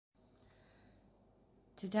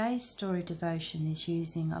Today's story devotion is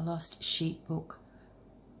using a lost sheep book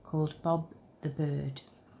called Bob the Bird.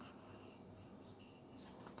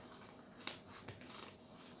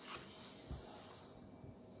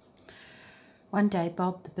 One day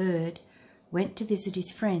Bob the Bird went to visit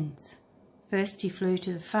his friends. First he flew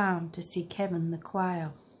to the farm to see Kevin the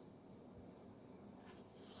quail.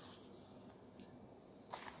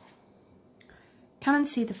 "Come and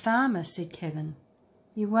see the farmer," said Kevin.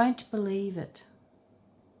 "You won't believe it."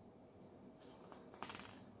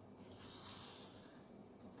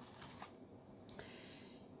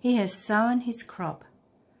 He has sown his crop,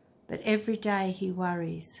 but every day he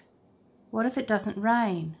worries. What if it doesn't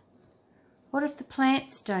rain? What if the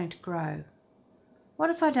plants don't grow? What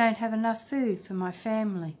if I don't have enough food for my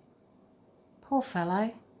family? Poor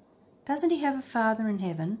fellow, doesn't he have a Father in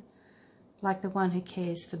heaven, like the one who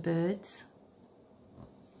cares for birds?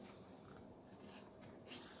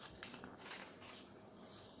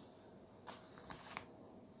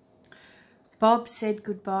 Bob said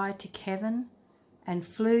goodbye to Kevin and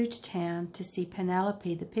flew to town to see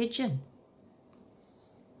Penelope the pigeon.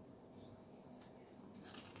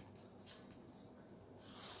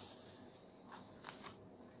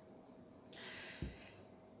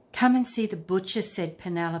 "Come and see the butcher," said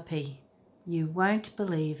Penelope. "You won't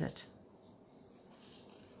believe it."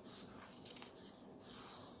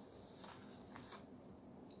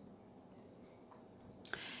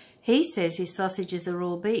 "He says his sausages are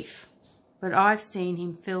all beef, but I've seen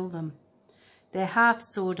him fill them. They're half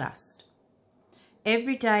sawdust.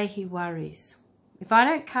 Every day he worries. If I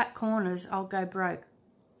don't cut corners, I'll go broke.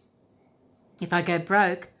 If I go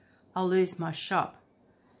broke, I'll lose my shop.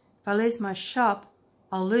 If I lose my shop,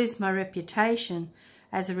 I'll lose my reputation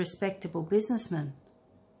as a respectable businessman.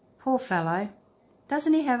 Poor fellow,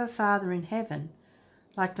 doesn't he have a Father in heaven,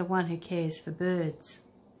 like the one who cares for birds?"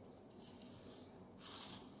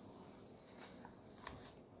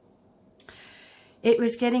 It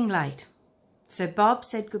was getting late, so Bob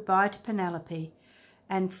said goodbye to Penelope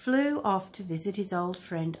and flew off to visit his old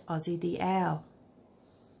friend Ozzy the owl.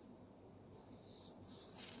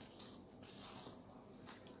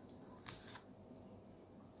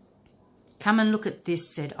 "Come and look at this,"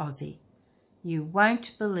 said Ozzy. "You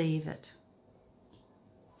won't believe it."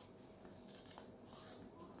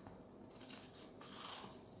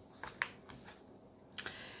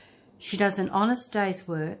 She does an honest day's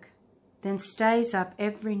work, then stays up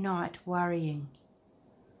every night worrying.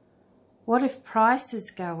 What if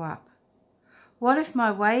prices go up? What if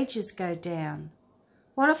my wages go down?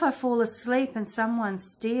 What if I fall asleep and someone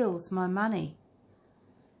steals my money?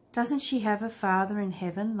 Doesn't she have a Father in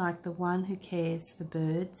heaven like the one who cares for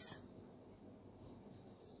birds?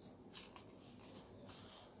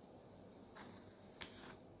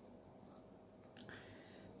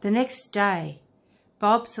 The next day,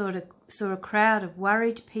 Bob saw a crowd of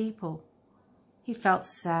worried people. He felt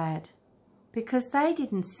sad because they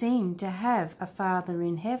didn't seem to have a Father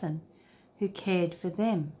in heaven who cared for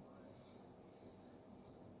them.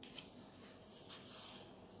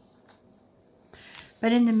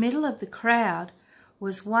 But in the middle of the crowd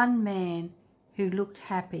was one man who looked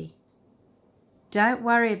happy. "Don't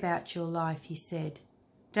worry about your life," he said.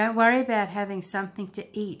 "Don't worry about having something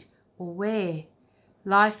to eat or wear.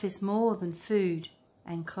 Life is more than food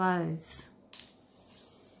and clothes."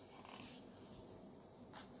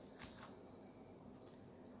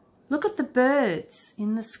 "Look at the birds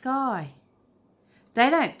in the sky. They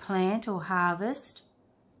don't plant or harvest.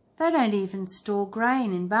 They don't even store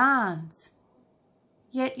grain in barns.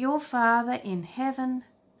 Yet your Father in heaven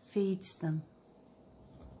feeds them."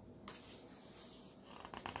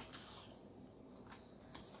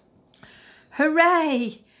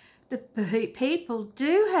 Hooray! The people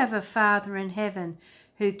do have a Father in heaven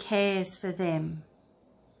who cares for them.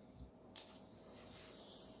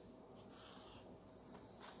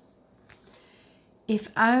 If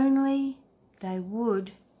only they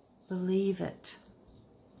would believe it.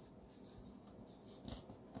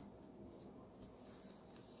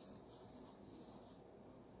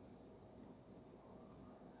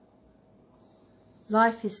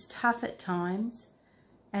 Life is tough at times,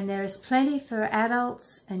 and there is plenty for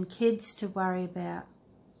adults and kids to worry about.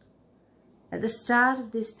 At the start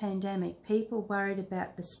of this pandemic, people worried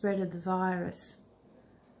about the spread of the virus.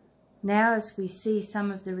 Now, as we see some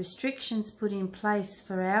of the restrictions put in place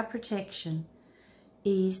for our protection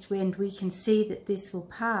eased, when we can see that this will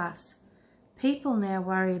pass, people now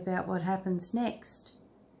worry about what happens next.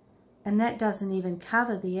 And that doesn't even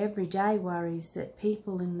cover the everyday worries that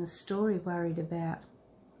people in the story worried about.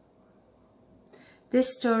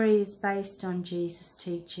 This story is based on Jesus'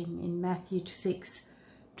 teaching in Matthew 6,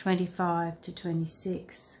 25 to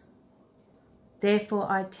 26.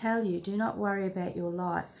 Therefore I tell you, do not worry about your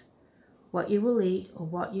life, what you will eat or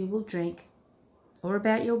what you will drink, or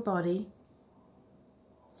about your body,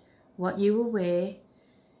 what you will wear.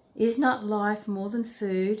 Is not life more than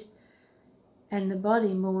food, and the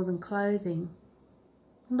body more than clothing?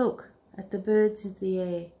 Look at the birds of the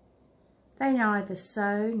air. They neither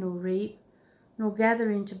sow nor reap nor gather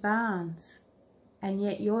into barns, and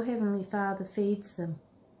yet your heavenly Father feeds them.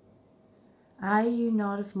 Are you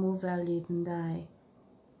not of more value than they?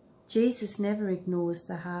 Jesus never ignores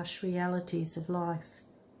the harsh realities of life.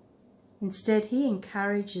 Instead, he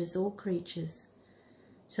encourages all creatures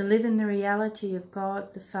to live in the reality of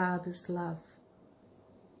God the Father's love.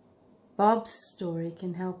 Bob's story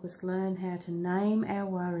can help us learn how to name our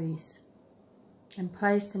worries and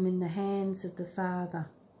place them in the hands of the Father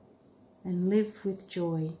and live with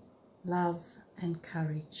joy, love and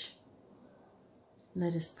courage.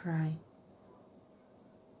 Let us pray.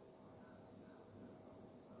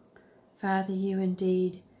 Father, you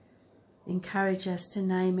indeed encourage us to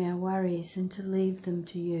name our worries and to leave them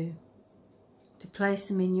to you, to place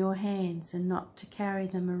them in your hands and not to carry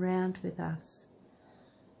them around with us,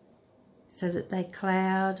 so that they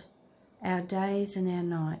cloud our days and our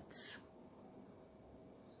nights.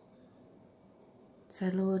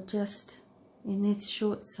 So Lord, just in this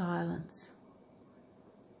short silence,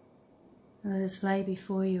 let us lay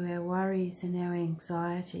before you our worries and our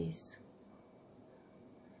anxieties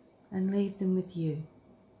and leave them with you.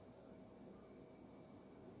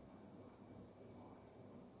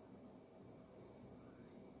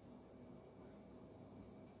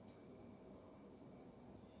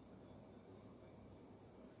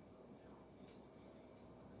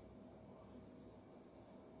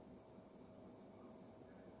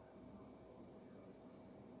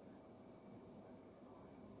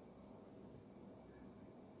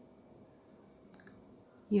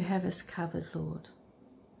 You have us covered, Lord,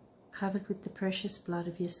 covered with the precious blood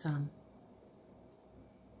of your Son.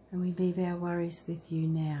 And we leave our worries with you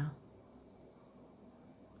now.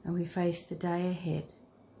 And we face the day ahead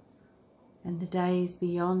and the days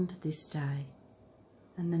beyond this day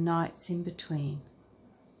and the nights in between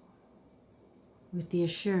with the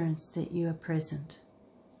assurance that you are present.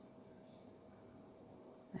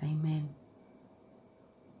 Amen.